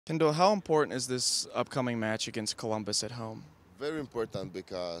Kendall, how important is this upcoming match against Columbus at home? Very important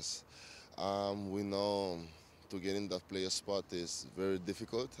because we know to get in that player spot is very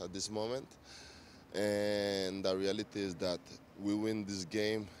difficult at this moment. And the reality is that we win this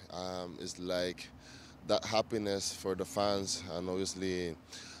game is like that happiness for the fans and obviously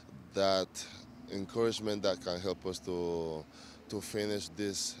that encouragement that can help us to finish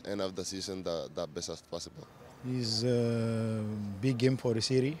this end of the season the best as possible. It's a big game for the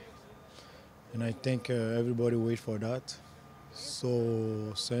city, and I think everybody wait for that.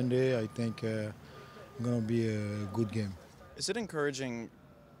 So Sunday, I think gonna be a good game. Is it encouraging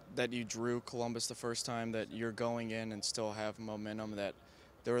that you drew Columbus the first time, that you're going in and still have momentum, that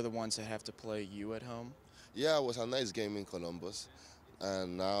they're the ones that have to play you at home? Yeah, it was a nice game in Columbus,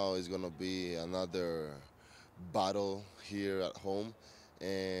 and now it's gonna be another battle here at home.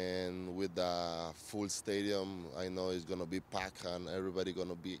 And with the full stadium, I know it's gonna be packed and everybody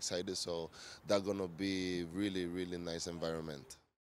gonna be excited. So that's gonna be really, really nice environment.